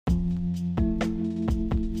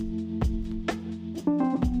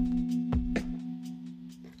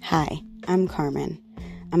Hi, I'm Carmen.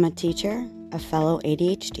 I'm a teacher, a fellow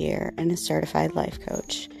ADHDer, and a certified life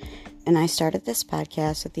coach. And I started this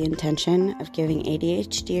podcast with the intention of giving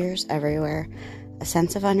ADHDers everywhere a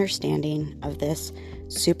sense of understanding of this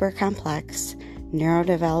super complex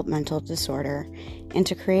neurodevelopmental disorder and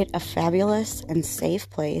to create a fabulous and safe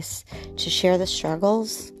place to share the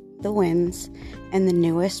struggles, the wins, and the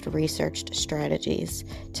newest researched strategies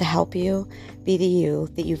to help you be the you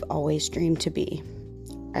that you've always dreamed to be.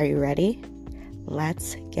 Are you ready?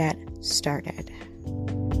 Let's get started.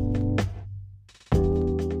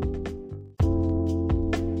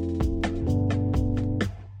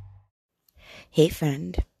 Hey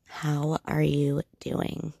friend, how are you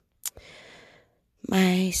doing?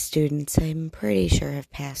 My students, I'm pretty sure, have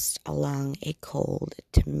passed along a cold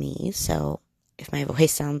to me, so if my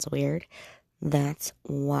voice sounds weird, that's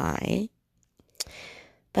why.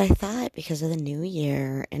 But I thought because of the new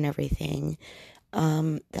year and everything,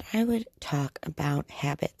 that I would talk about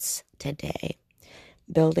habits today.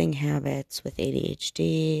 Building habits with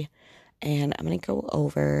ADHD, and I'm going to go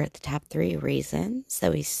over the top 3 reasons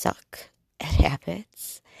that we suck at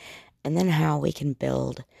habits, and then how we can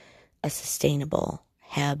build a sustainable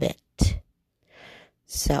habit.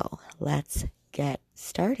 So, let's get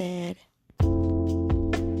started.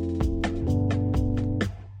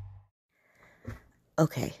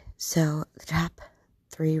 Okay, so the top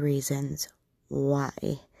 3 reasons why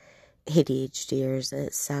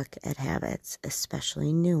ADHDers suck at habits,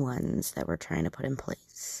 especially new ones that we're trying to put in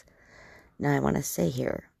place. Now, I want to say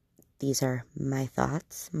here, these are my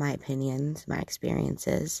thoughts, my opinions, my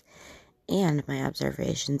experiences, and my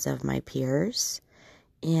observations of my peers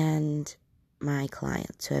and my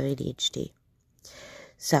clients who have ADHD.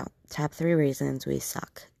 So, top 3 reasons we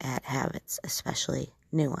suck at habits, especially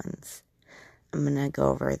new ones. I'm going to go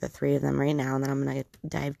over the 3 of them right now, and then I'm going to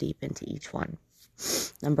dive deep into each one.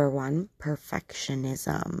 Number 1,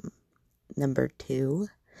 perfectionism. Number 2,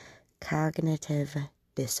 cognitive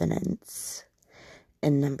dissonance.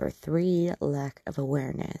 And number 3, lack of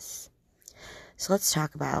awareness. So let's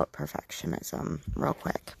talk about perfectionism real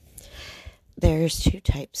quick. There's 2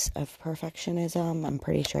 types of perfectionism. I'm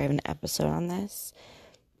pretty sure I have an episode on this.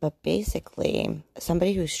 But basically,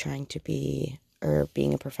 somebody who's trying to be or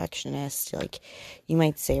being a perfectionist, like you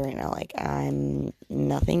might say right now, like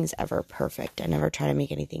nothing's ever perfect. I never try to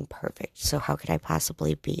make anything perfect. So how could I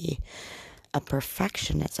possibly be a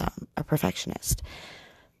perfectionist?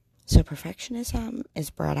 So perfectionism is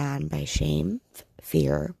brought on by shame,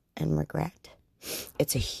 fear, and regret.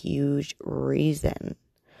 It's a huge reason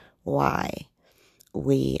why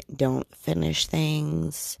we don't finish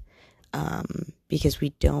things, because we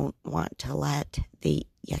don't want to let the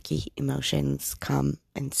yucky emotions come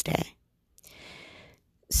and stay.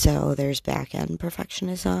 So there's back-end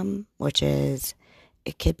perfectionism, which is,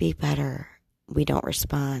 it could be better. We don't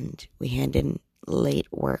respond. We hand in late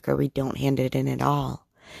work, or we don't hand it in at all.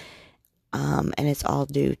 And it's all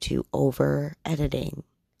due to over-editing,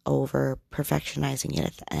 over-perfectionizing it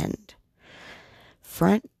at the end.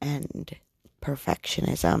 Front-end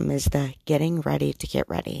perfectionism is the getting ready to get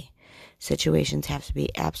ready. Situations have to be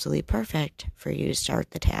absolutely perfect for you to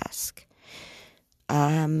start the task.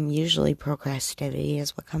 Usually procrastination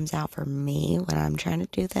is what comes out for me when I'm trying to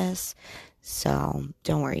do this. So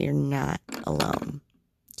don't worry, you're not alone.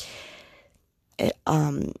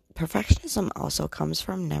 Perfectionism also comes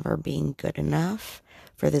from never being good enough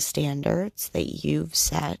for the standards that you've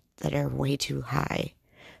set that are way too high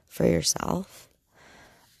for yourself.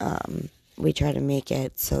 We try to make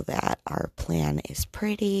it so that our plan is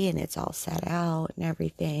pretty and it's all set out and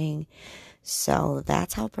everything. So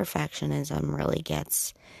that's how perfectionism really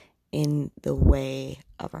gets in the way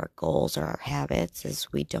of our goals or our habits,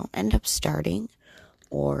 is we don't end up starting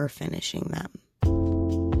or finishing them.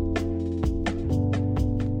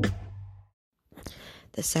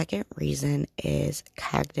 The second reason is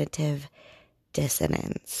cognitive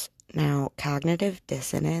dissonance. Now, cognitive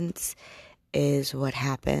dissonance is what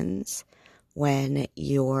happens when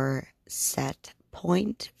your set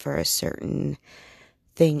point for a certain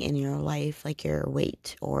thing in your life, like your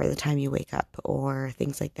weight or the time you wake up or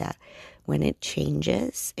things like that, when it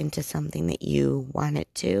changes into something that you want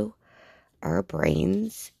it to, our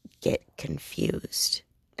brains get confused.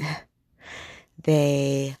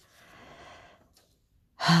 They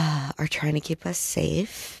are trying to keep us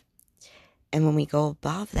safe. And when we go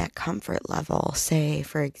above that comfort level, say,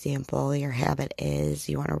 for example, your habit is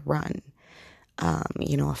you want to run, a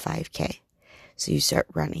 5K. So you start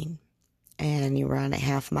running and you run a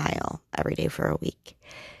half mile every day for a week.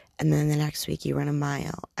 And then the next week you run a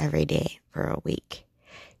mile every day for a week.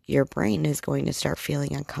 Your brain is going to start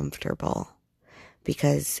feeling uncomfortable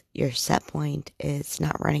because your set point is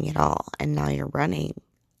not running at all. And now you're running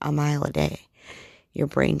a mile a day. Your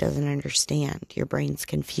brain doesn't understand. Your brain's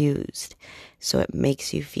confused. So it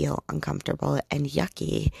makes you feel uncomfortable and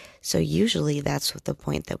yucky. So usually that's the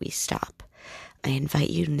point that we stop. I invite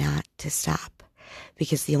you not to stop,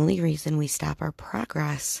 because the only reason we stop our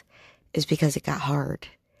progress is because it got hard.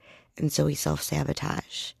 And so we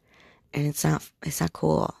self-sabotage. And it's not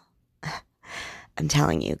cool. I'm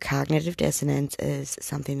telling you, cognitive dissonance is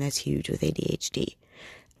something that's huge with ADHD.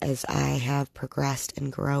 As I have progressed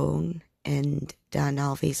and grown and done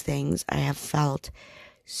all these things, I have felt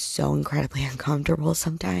so incredibly uncomfortable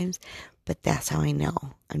sometimes, but that's how I know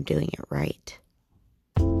I'm doing it right.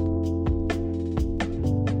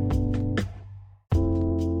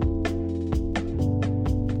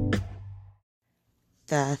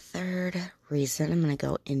 The third reason I'm going to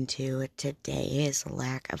go into today is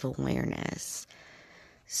lack of awareness.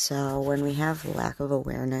 So when we have lack of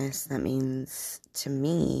awareness, that means to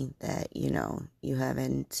me that, you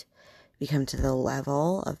haven't become to the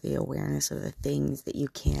level of the awareness of the things that you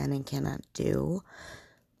can and cannot do.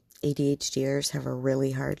 ADHDers have a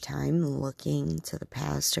really hard time looking to the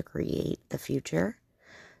past to create the future.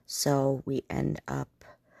 So we end up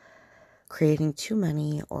creating too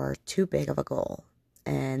many or too big of a goal.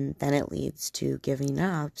 And then it leads to giving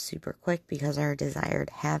up super quick because our desired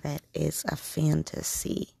habit is a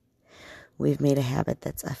fantasy. We've made a habit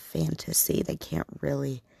that's a fantasy that can't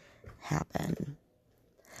really happen.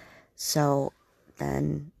 So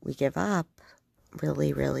then we give up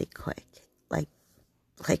really, really quick.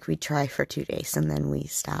 Like we try for 2 days and then we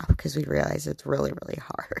stop because we realize it's really, really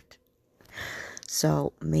hard.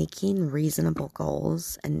 So making reasonable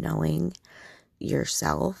goals and knowing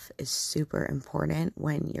yourself is super important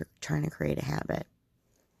when you're trying to create a habit.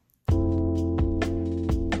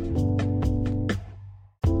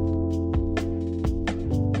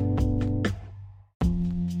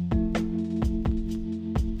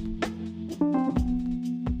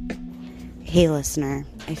 Hey listener,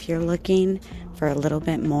 if you're looking for a little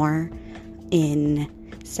bit more in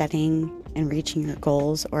setting and reaching your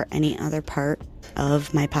goals or any other part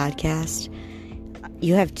of my podcast,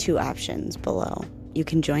 you have 2 options below. You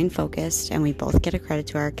can join Focused and we both get a credit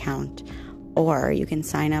to our account, or you can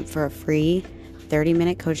sign up for a free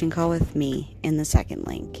 30-minute coaching call with me in the second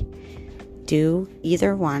link. Do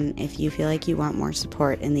either one if you feel like you want more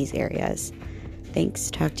support in these areas. Thanks.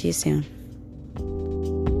 Talk to you soon.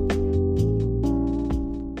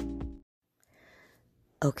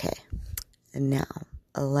 Okay, now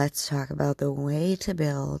let's talk about the way to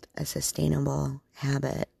build a sustainable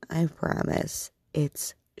habit. I promise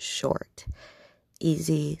it's short,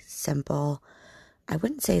 easy, simple. I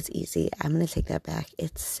wouldn't say it's easy. I'm going to take that back.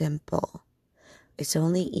 It's simple. It's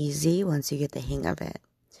only easy once you get the hang of it.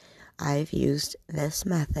 I've used this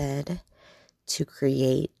method to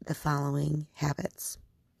create the following habits: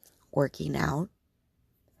 working out,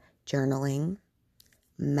 journaling,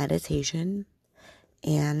 meditation,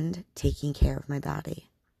 and taking care of my body.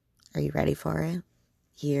 Are you ready for it?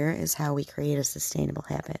 Here is how we create a sustainable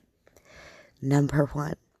habit. Number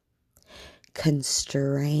 1,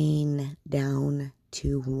 constrain down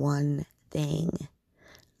to one thing.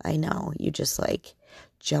 I know, you just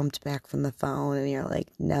jumped back from the phone and you're like,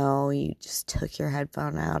 no, you just took your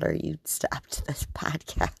headphone out or you stopped this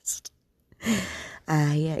podcast.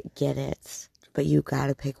 I get it, but you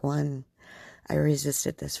gotta pick one. I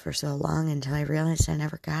resisted this for so long until I realized I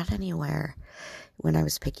never got anywhere. When I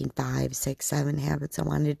was picking 5, 6, 7 habits, I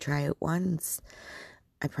wanted to try it once.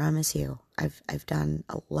 I promise you, I've done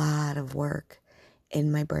a lot of work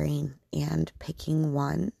in my brain, and picking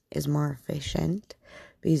one is more efficient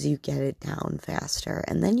because you get it down faster,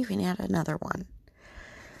 and then you can add another one.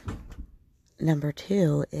 Number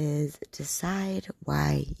 2 is decide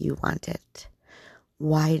why you want it.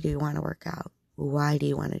 Why do you want to work out? Why do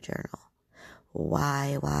you want to journal?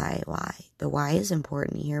 Why? The why is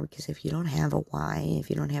important here, because if you don't have a why, if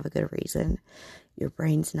you don't have a good reason, your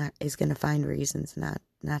brain's is going to find reasons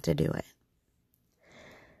not to do it.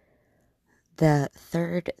 The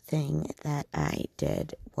third thing that I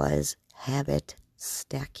did was habit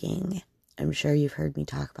stacking. I'm sure you've heard me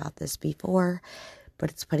talk about this before, but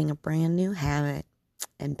it's putting a brand new habit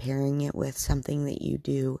and pairing it with something that you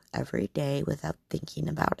do every day without thinking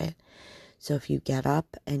about it. So if you get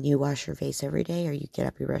up and you wash your face every day, or you get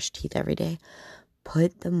up, you brush teeth every day,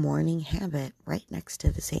 put the morning habit right next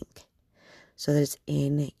to the sink so that it's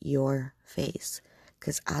in your face.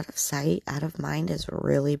 Because out of sight, out of mind is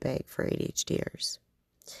really big for ADHDers.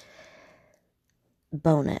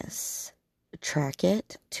 Bonus, track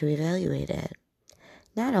it to evaluate it.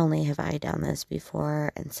 Not only have I done this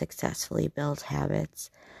before and successfully built habits,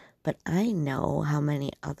 but I know how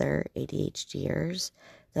many other ADHDers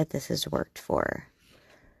that this has worked for.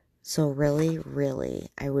 So really,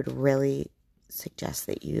 I would really suggest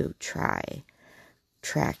that you try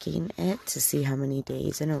tracking it to see how many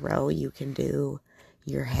days in a row you can do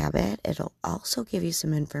your habit. It'll also give you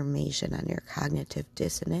some information on your cognitive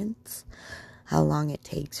dissonance, how long it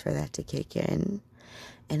takes for that to kick in.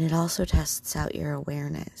 And it also tests out your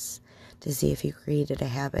awareness to see if you created a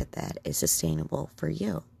habit that is sustainable for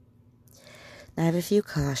you. Now, I have a few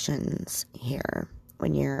cautions here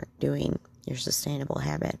when you're doing your sustainable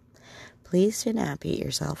habit. Please do not beat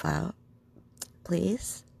yourself out.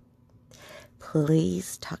 Please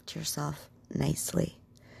talk to yourself nicely.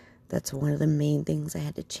 That's one of the main things I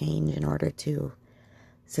had to change in order to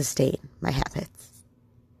sustain my habits.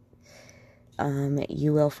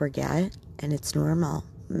 You will forget, and it's normal.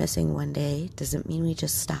 Missing one day doesn't mean we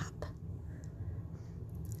just stop.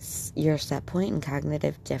 Your set point and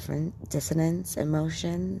cognitive dissonance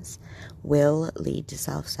emotions will lead to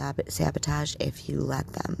self-sabotage if you let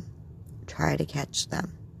them. Try to catch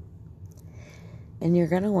them. And you're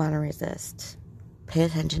going to want to resist. Pay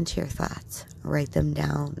attention to your thoughts. Write them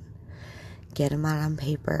down. Get them out on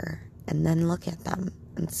paper. And then look at them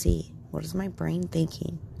and see, what is my brain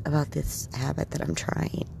thinking about this habit that I'm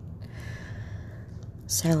trying?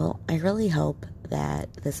 So I really hope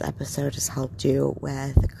that this episode has helped you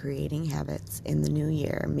with creating habits in the new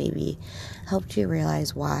year. Maybe helped you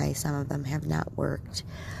realize why some of them have not worked.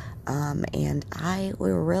 And I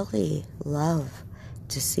would really love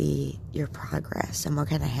to see your progress and what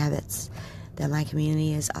kind of habits that my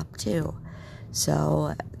community is up to.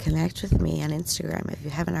 So connect with me on Instagram if you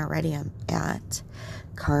haven't already. I'm at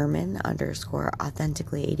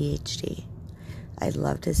Carmen_authentically ADHD. I'd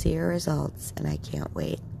love to see your results, and I can't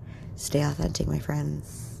wait. Stay authentic, my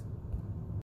friends.